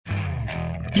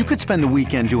You could spend the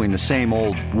weekend doing the same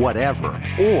old whatever,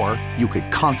 or you could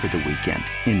conquer the weekend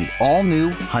in the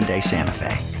all-new Hyundai Santa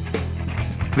Fe.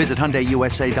 Visit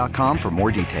HyundaiUSA.com for more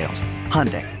details.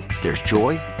 Hyundai, there's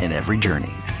joy in every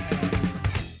journey.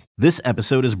 This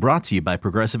episode is brought to you by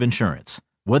Progressive Insurance.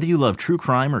 Whether you love true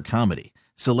crime or comedy,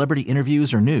 celebrity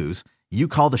interviews or news, you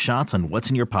call the shots on what's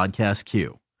in your podcast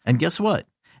queue. And guess what?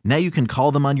 Now you can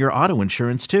call them on your auto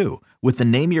insurance too with the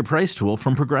Name Your Price tool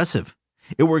from Progressive.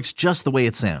 It works just the way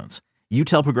it sounds. You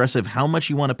tell Progressive how much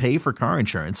you want to pay for car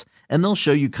insurance, and they'll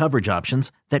show you coverage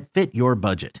options that fit your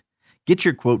budget. Get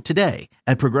your quote today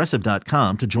at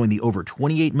Progressive.com to join the over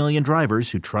 28 million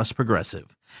drivers who trust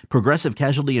Progressive. Progressive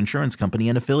Casualty Insurance Company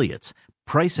and Affiliates.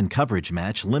 Price and coverage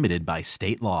match limited by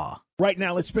state law. Right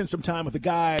now, let's spend some time with a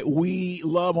guy we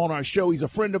love on our show. He's a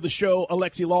friend of the show,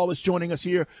 Alexi Lalas, joining us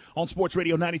here on Sports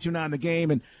Radio 92.9 The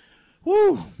Game. And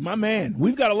whoo, my man,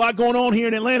 we've got a lot going on here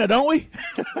in Atlanta, don't we?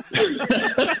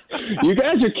 You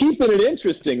guys are keeping it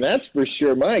interesting, that's for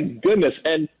sure. My goodness.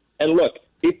 And look,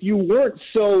 if you weren't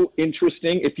so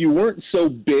interesting, if you weren't so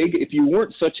big, if you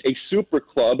weren't such a super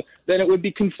club, then it would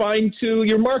be confined to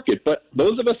your market. But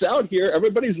those of us out here,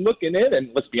 everybody's looking in, and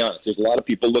let's be honest, there's a lot of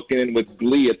people looking in with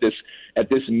glee at this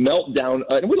meltdown.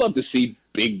 And we love to see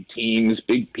big teams,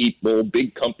 big people,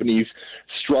 big companies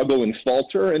struggle and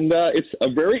falter. And it's a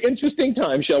very interesting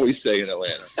time, shall we say, in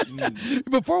Atlanta.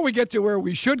 Before we get to where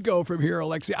we should go from here,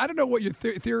 Alexi, I don't know what your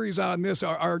theories on this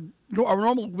are. Our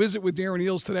normal visit with Darren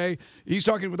Eales today, he's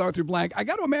talking with Arthur Blank. I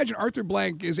got to imagine Arthur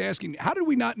Blank is asking, how did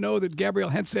we not know that Gabriel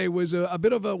Hentze was a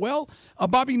bit of a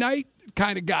Bobby Knight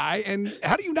kind of guy? And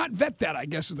how do you not vet that, I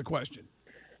guess, is the question.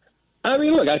 I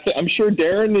mean, look, I'm sure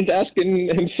Darren is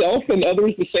asking himself and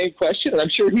others the same question, and I'm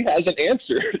sure he has an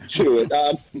answer to it.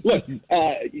 I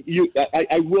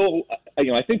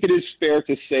think it is fair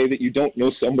to say that you don't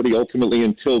know somebody ultimately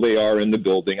until they are in the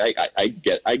building. I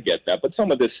get that, but some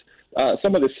of this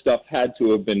stuff had to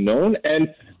have been known,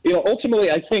 and ultimately,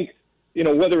 I think.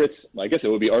 Whether it's, I guess it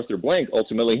would be Arthur Blank,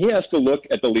 ultimately, he has to look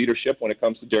at the leadership when it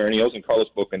comes to Darren Eales and Carlos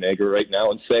Bocanegra right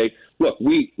now and say, look,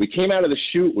 we came out of the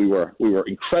chute, we were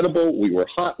incredible, we were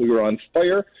hot, we were on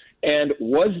fire, and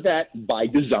was that by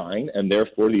design, and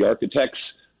therefore the architects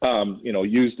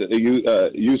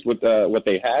used what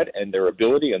they had and their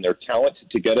ability and their talent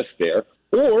to get us there,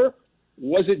 or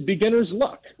was it beginner's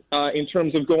luck in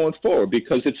terms of going forward?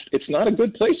 Because it's not a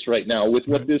good place right now with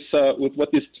what this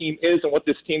team is and what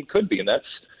this team could be, and that's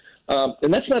not.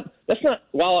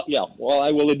 While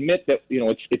I will admit that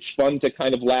it's fun to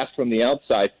kind of laugh from the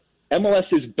outside. MLS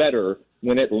is better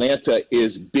when Atlanta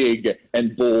is big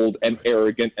and bold and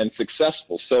arrogant and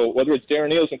successful. So whether it's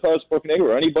Darren Eales and Carlos Bocanegra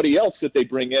or anybody else that they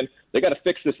bring in, they got to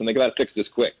fix this, and they got to fix this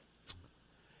quick.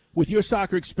 With your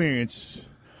soccer experience,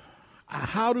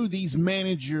 how do these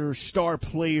manager star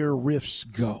player rifts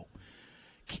go?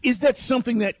 Is that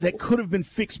something that could have been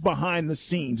fixed behind the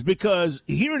scenes? Because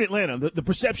here in Atlanta, the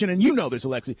perception, and you know this,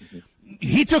 Alexi,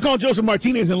 he took on Joseph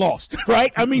Martinez and lost,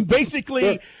 right? I mean,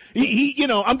 basically, he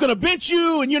I'm going to bench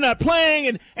you and you're not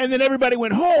playing. And then everybody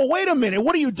went, oh, wait a minute,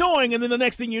 what are you doing? And then the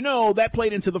next thing you know, that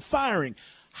played into the firing.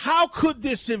 How could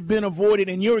this have been avoided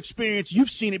in your experience?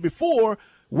 You've seen it before.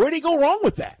 Where did he go wrong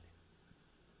with that?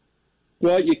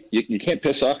 Well, you can't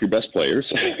piss off your best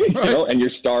players, and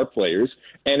your star players.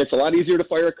 And it's a lot easier to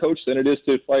fire a coach than it is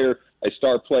to fire a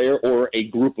star player or a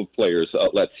group of players,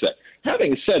 let's say.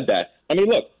 Having said that, I mean,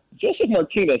 look, Joseph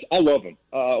Martinez, I love him.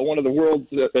 One of the world's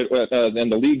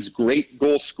and the league's great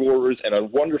goal scorers and a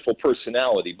wonderful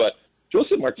personality. But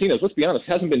Joseph Martinez, let's be honest,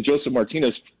 hasn't been Joseph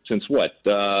Martinez since what?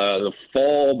 The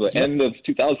end of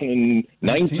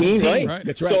 2019, right?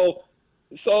 That's right.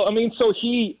 So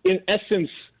he, in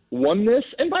essence, won this.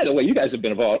 And by the way, you guys have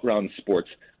been around sports.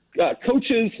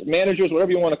 Coaches, managers, whatever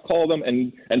you want to call them,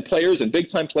 and players and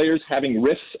big-time players having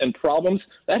rifts and problems,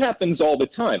 that happens all the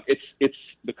time. It's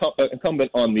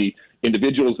incumbent on the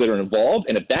individuals that are involved,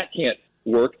 and if that can't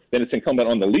work, then it's incumbent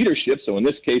on the leadership. So in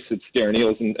this case, it's Darren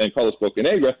Eales and Carlos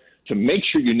Bocanegra to make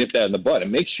sure you nip that in the bud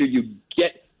and make sure you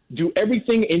do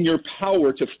everything in your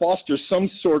power to foster some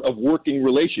sort of working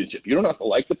relationship. You don't have to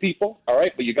like the people, all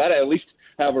right, but you got to at least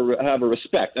have a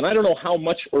respect. And I don't know how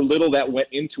much or little that went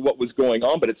into what was going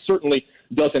on, but it certainly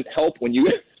doesn't help when you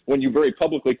very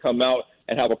publicly come out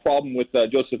and have a problem with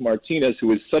Joseph Martinez,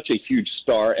 who is such a huge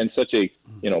star and such a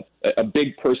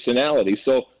big personality.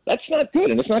 So that's not good,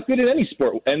 and it's not good in any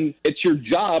sport. And it's your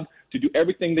job to do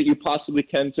everything that you possibly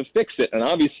can to fix it. And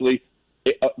obviously,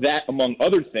 that, among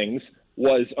other things,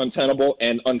 was untenable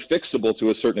and unfixable to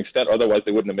a certain extent. Otherwise,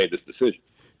 they wouldn't have made this decision.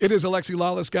 It is Alexi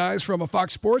Lalas, guys, from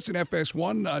Fox Sports and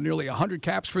FS1. Nearly 100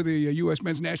 caps for the U.S.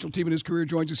 men's national team in his career.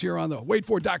 Joins us here on the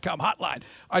waitfor.com hotline.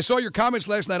 I saw your comments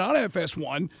last night on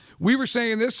FS1. We were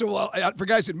saying this, so for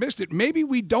guys that missed it, maybe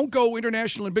we don't go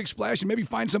international and big splash and maybe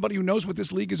find somebody who knows what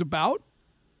this league is about?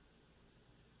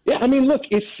 Yeah, I mean, look,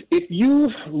 if you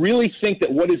really think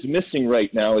that what is missing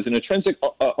right now is an intrinsic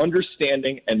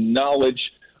understanding and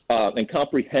knowledge and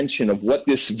comprehension of what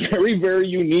this very, very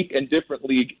unique and different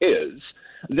league is,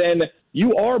 then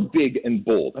you are big and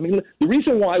bold. I mean, the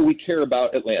reason why we care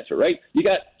about Atlanta, right? You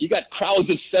got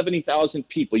crowds of 70,000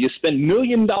 people. You spend $1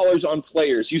 million on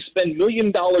players. You spend $1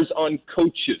 million on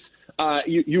coaches.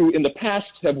 You in the past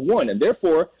have won, and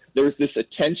therefore there's this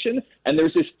attention and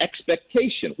there's this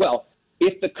expectation. Well,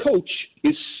 if the coach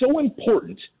is so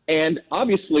important, and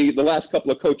obviously the last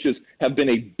couple of coaches have been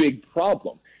a big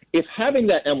problem, if having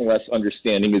that MLS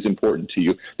understanding is important to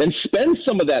you, then spend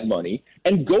some of that money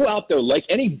and go out there like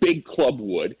any big club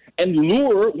would and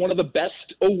lure one of the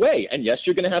best away. And yes,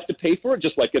 you're going to have to pay for it,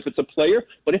 just like if it's a player.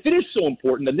 But if it is so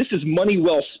important, then this is money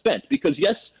well spent. Because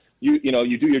yes, you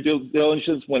do your due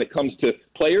diligence when it comes to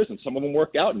players, and some of them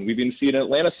work out, and we've even seen it in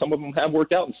Atlanta. Some of them have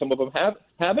worked out, and some of them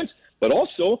haven't. But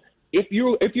also, if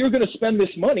you're going to spend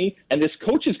this money and this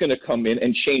coach is going to come in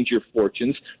and change your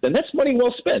fortunes, then that's money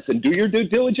well spent. And do your due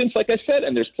diligence, like I said,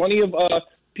 and there's plenty of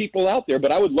people out there.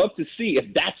 But I would love to see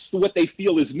if that's what they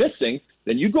feel is missing,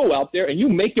 then you go out there and you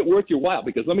make it worth your while.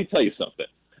 Because let me tell you something.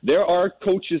 There are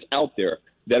coaches out there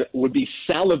that would be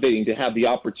salivating to have the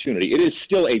opportunity. It is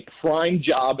still a prime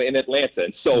job in Atlanta.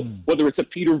 And so whether it's a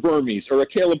Peter Vermes or a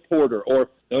Caleb Porter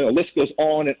or the list goes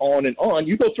on and on and on,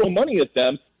 you go throw money at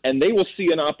them, and they will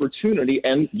see an opportunity,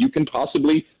 and you can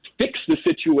possibly fix the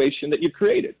situation that you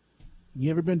created. You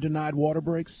ever been denied water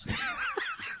breaks?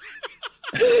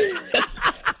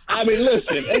 I mean,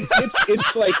 listen,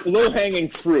 it's like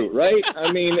low-hanging fruit, right?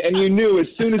 I mean, and you knew as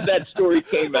soon as that story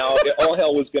came out, all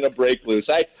hell was going to break loose.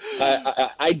 I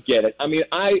get it. I mean,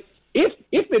 if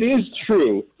it is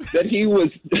true that he was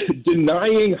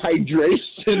denying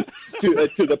hydration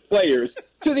to the players,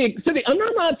 I'm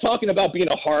not talking about being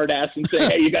a hard ass and saying,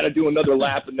 hey, you got to do another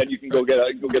lap and then you can go get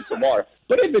some water.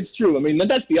 But if it's true, I mean,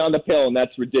 that's beyond the pale and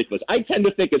that's ridiculous. I tend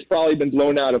to think it's probably been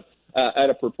blown out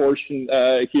of proportion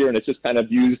here, and it's just kind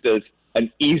of used as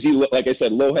an easy, like I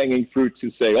said, low-hanging fruit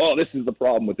to say, oh, this is the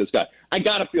problem with this guy. I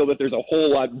got to feel that there's a whole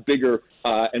lot bigger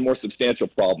and more substantial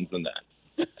problems than that.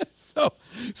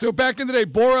 So back in the day,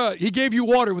 Bora, he gave you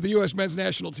water with the U.S. men's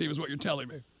national team is what you're telling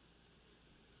me.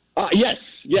 Yes,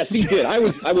 he did. I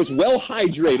was well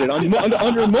hydrated.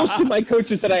 Under most of my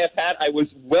coaches that I have had, I was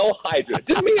well hydrated.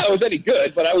 Didn't mean I was any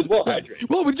good, but I was well hydrated.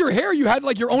 Well, with your hair, you had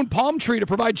like your own palm tree to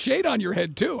provide shade on your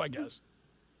head too, I guess.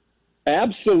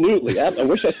 Absolutely. I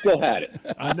wish I still had it.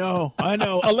 I know.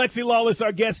 Alexi Lalas,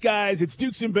 our guest, guys. It's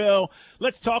Dukes and Bell.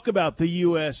 Let's talk about the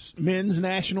U.S. men's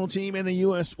national team and the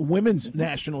U.S. women's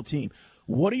national team.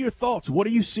 What are your thoughts? What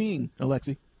are you seeing,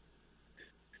 Alexi?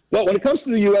 Well, when it comes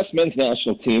to the U.S. men's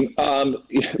national team,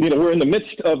 we're in the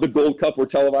midst of the Gold Cup. We're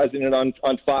televising it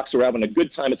on Fox. We're having a good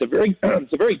time. It's a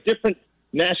very different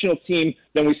national team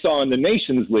than we saw in the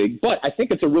Nations League. But I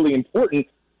think it's a really important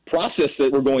process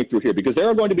that we're going through here, because there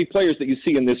are going to be players that you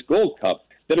see in this Gold Cup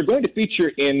that are going to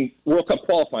feature in World Cup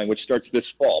qualifying, which starts this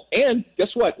fall. And guess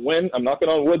what? When, I'm knocking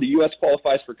on wood, the U.S.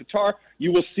 qualifies for Qatar,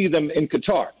 you will see them in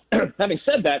Qatar. Having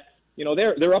said that,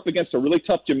 they're up against a really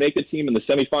tough Jamaica team in the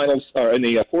semifinals or in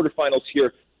the quarterfinals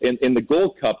here in the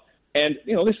Gold Cup. And,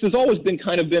 this has always been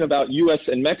about U.S.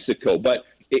 and Mexico. But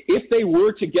if they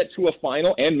were to get to a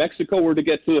final and Mexico were to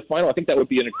get to the final, I think that would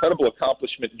be an incredible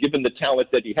accomplishment given the talent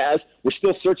that he has. We're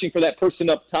still searching for that person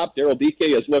up top. Daryl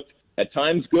Dike has looked at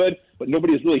times good, but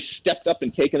nobody has really stepped up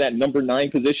and taken that number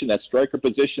 9 position, that striker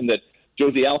position that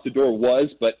Josie Altidore was.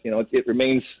 But, it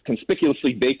remains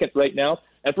conspicuously vacant right now.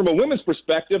 And from a women's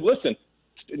perspective, listen,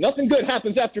 nothing good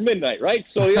happens after midnight, right?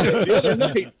 So the other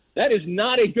night, that is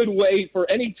not a good way for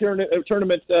any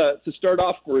tournament to start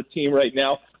off for a team right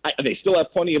now. They still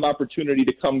have plenty of opportunity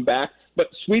to come back. But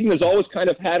Sweden has always kind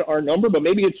of had our number, but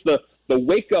maybe it's the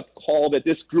wake-up call that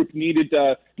this group needed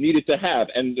to have.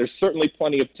 And there's certainly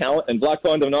plenty of talent. And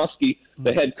Vlatko Andonovski,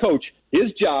 the head coach,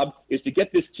 his job is to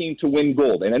get this team to win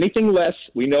gold. And anything less,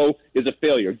 we know, is a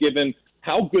failure, given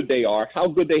how good they are, how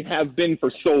good they have been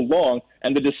for so long,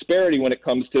 and the disparity when it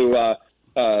comes to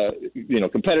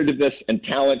competitiveness and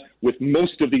talent with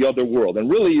most of the other world.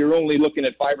 And really, you're only looking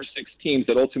at 5 or 6 teams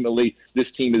that ultimately this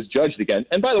team is judged against.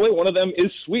 And by the way, one of them is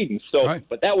Sweden. So, right.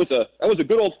 But that was a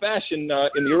good old fashioned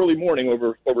in the early morning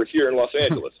over here in Los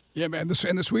Angeles. Yeah, man.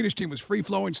 And the Swedish team was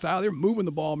free-flowing style. They were moving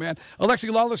the ball, man. Alexi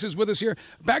Lalas is with us here.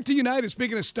 Back to United.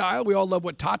 Speaking of style, we all love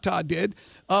what Tata did.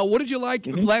 What did you like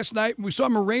last night? We saw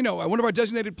Moreno, one of our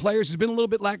designated players, has been a little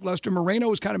bit lackluster. Moreno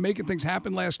was kind of making things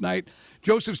happen last night.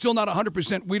 Joseph's still not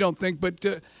 100%, we don't think. But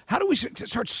how do we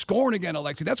start scoring again,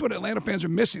 Alexi? That's what Atlanta fans are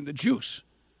missing, the juice.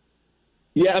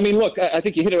 Yeah, I mean, look, I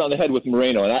think you hit it on the head with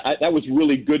Moreno, and that was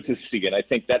really good to see, and I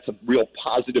think that's a real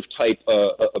positive type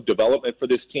of development for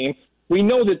this team. We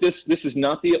know that this is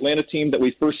not the Atlanta team that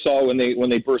we first saw when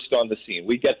they burst on the scene.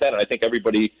 We get that, and I think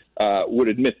everybody would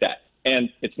admit that. And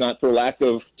it's not for lack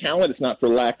of talent. It's not for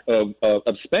lack of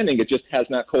spending. It just has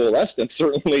not coalesced. And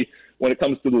certainly when it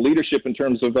comes to the leadership in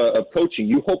terms of coaching,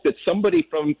 you hope that somebody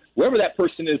from wherever that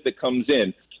person is that comes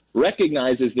in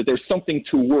recognizes that there's something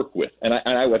to work with. And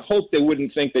I would hope they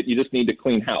wouldn't think that you just need to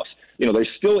clean house. You know, there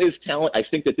still is talent. I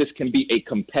think that this can be a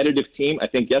competitive team. I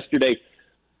think yesterday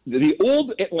the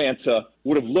old Atlanta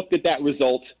would have looked at that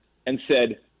result and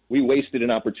said, we wasted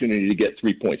an opportunity to get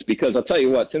 3 points. Because I'll tell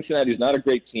you what, Cincinnati is not a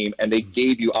great team, and they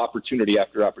gave you opportunity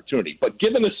after opportunity. But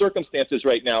given the circumstances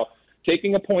right now,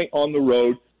 taking a point on the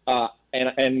road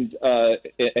and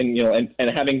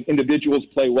having individuals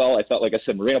play well, I thought, like I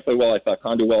said, Moreno play well. I thought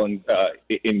Kondo well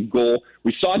in goal.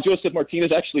 We saw Joseph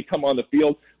Martinez actually come on the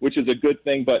field, which is a good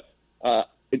thing. But to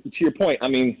your point, I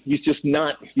mean, he's just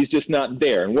not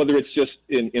there. And whether it's just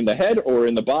in the head or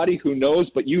in the body, who knows?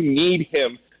 But you need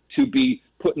him to be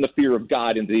putting the fear of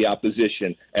God into the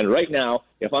opposition. And right now,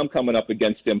 if I'm coming up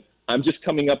against him, I'm just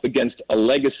coming up against a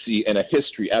legacy and a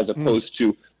history as opposed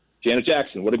to Janet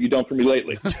Jackson, what have you done for me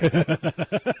lately?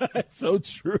 So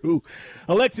true.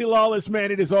 Alexi Lalas,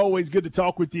 man, it is always good to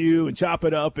talk with you and chop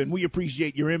it up, and we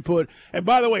appreciate your input. And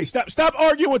by the way, stop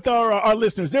arguing with our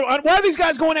listeners. Why are these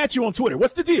guys going at you on Twitter?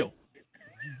 What's the deal?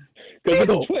 Because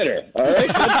of Twitter, all right?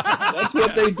 That's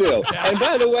what they do. And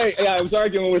by the way, I was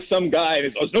arguing with some guy,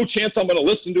 and there's no chance I'm going to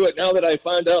listen to it now that I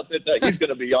find out that he's going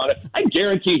to be on it. I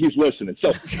guarantee he's listening.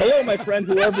 So, hello, my friend,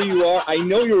 whoever you are. I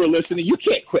know you were listening. You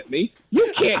can't quit me.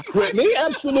 You can't quit me.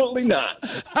 Absolutely not.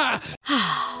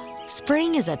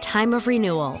 Spring is a time of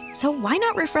renewal, so why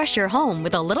not refresh your home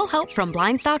with a little help from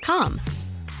Blinds.com?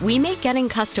 We make getting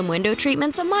custom window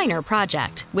treatments a minor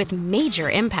project with major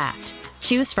impact.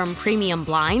 Choose from premium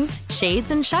blinds, shades,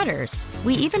 and shutters.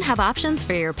 We even have options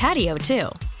for your patio, too.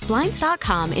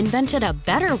 Blinds.com invented a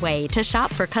better way to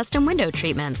shop for custom window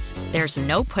treatments. There's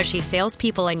no pushy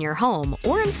salespeople in your home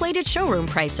or inflated showroom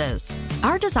prices.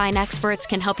 Our design experts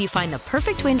can help you find the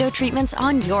perfect window treatments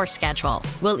on your schedule.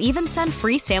 We'll even send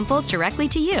free samples directly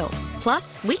to you.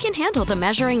 Plus, we can handle the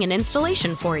measuring and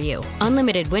installation for you.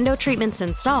 Unlimited window treatments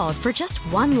installed for just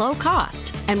one low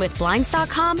cost. And with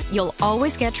Blinds.com, you'll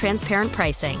always get transparent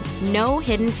pricing. No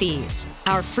hidden fees.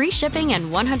 Our free shipping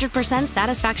and 100%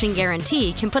 satisfaction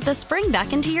guarantee can put the spring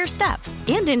back into your step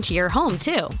and into your home,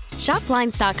 too. Shop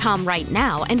Blinds.com right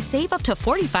now and save up to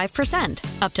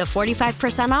 45%. Up to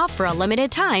 45% off for a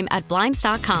limited time at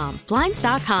Blinds.com.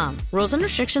 Blinds.com. Rules and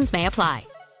restrictions may apply.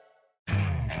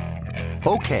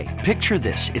 Okay, picture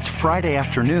this. It's Friday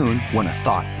afternoon when a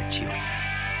thought hits you.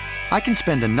 I can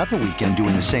spend another weekend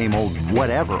doing the same old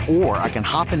whatever, or I can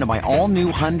hop into my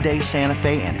all-new Hyundai Santa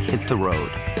Fe and hit the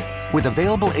road. With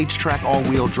available H-Track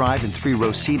all-wheel drive and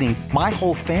 3-row seating, my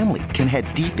whole family can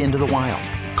head deep into the wild.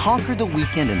 Conquer the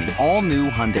weekend in the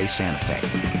all-new Hyundai Santa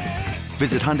Fe.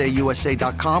 Visit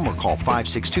HyundaiUSA.com or call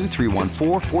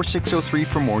 562-314-4603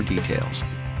 for more details.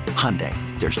 Hyundai,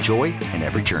 there's joy in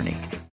every journey.